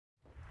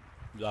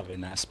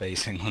loving that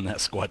spacing on that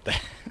squad there.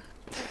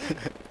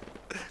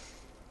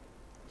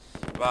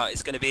 Right,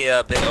 it's going to be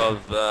a bit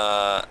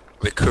of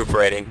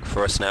recuperating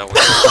for us now. No!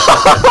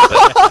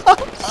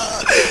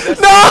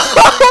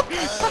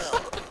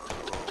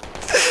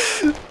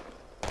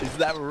 Is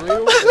that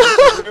real? Is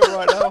that real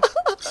right now?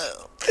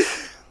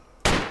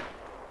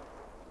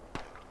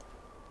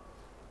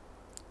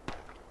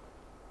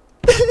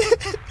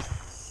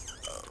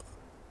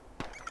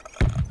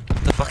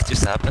 What the fuck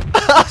just happened?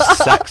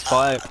 Sax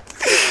 5.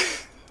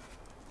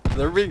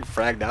 They're being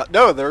fragged out.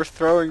 No, they're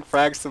throwing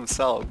frags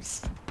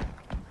themselves.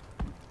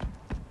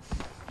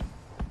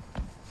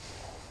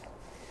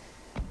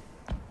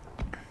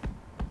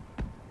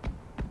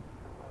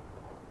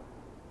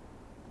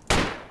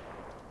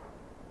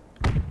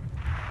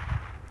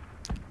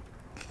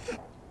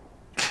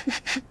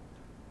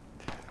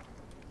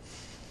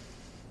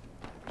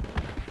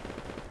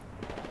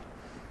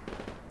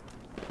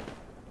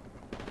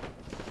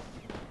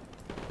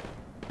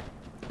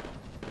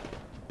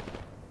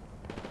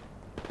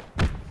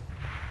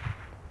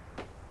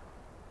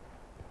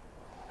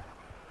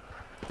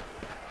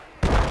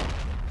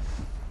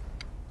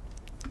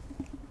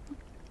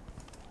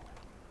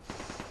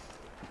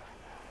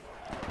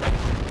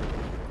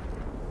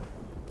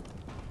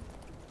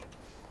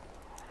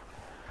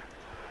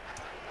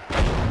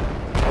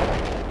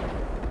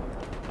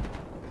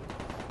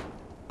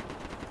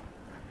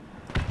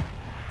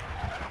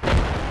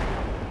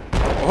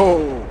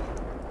 Oh!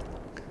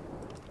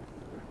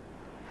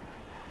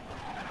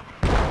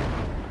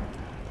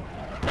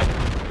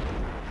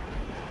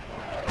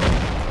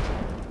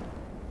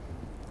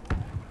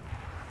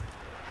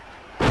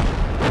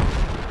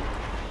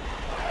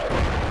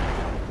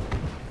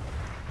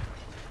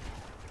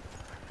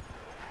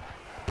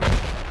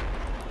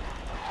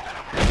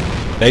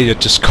 They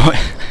just got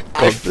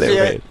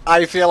obliterated.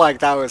 I feel like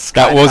that was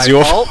That was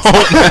your fault.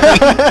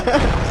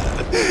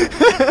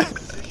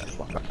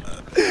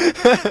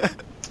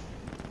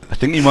 I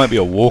think you might be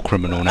a war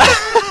criminal now.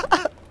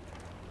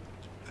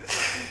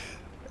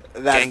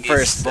 That Genghis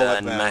first bullet,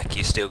 and man. Mac,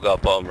 you still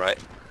got bottom, right?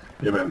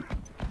 Yeah, man.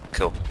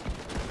 Cool.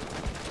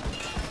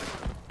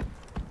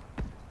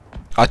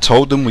 I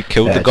told them we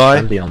killed the It's guy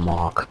friendly on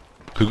Mark.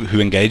 who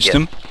engaged Yeah.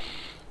 them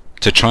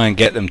to try and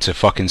get them to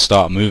fucking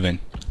start moving.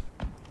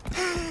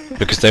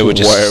 Because they were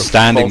just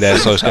standing there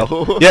so scared.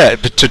 Yeah,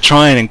 but to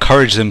try and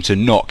encourage them to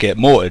not get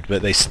mortared,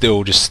 but they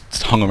still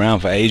just hung around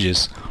for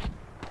ages.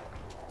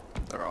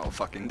 They're all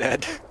fucking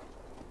dead.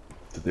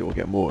 Did they all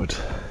get mortared?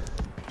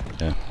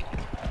 Yeah.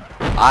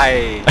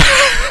 I...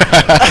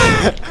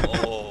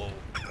 Oh.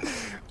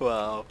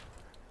 Wow.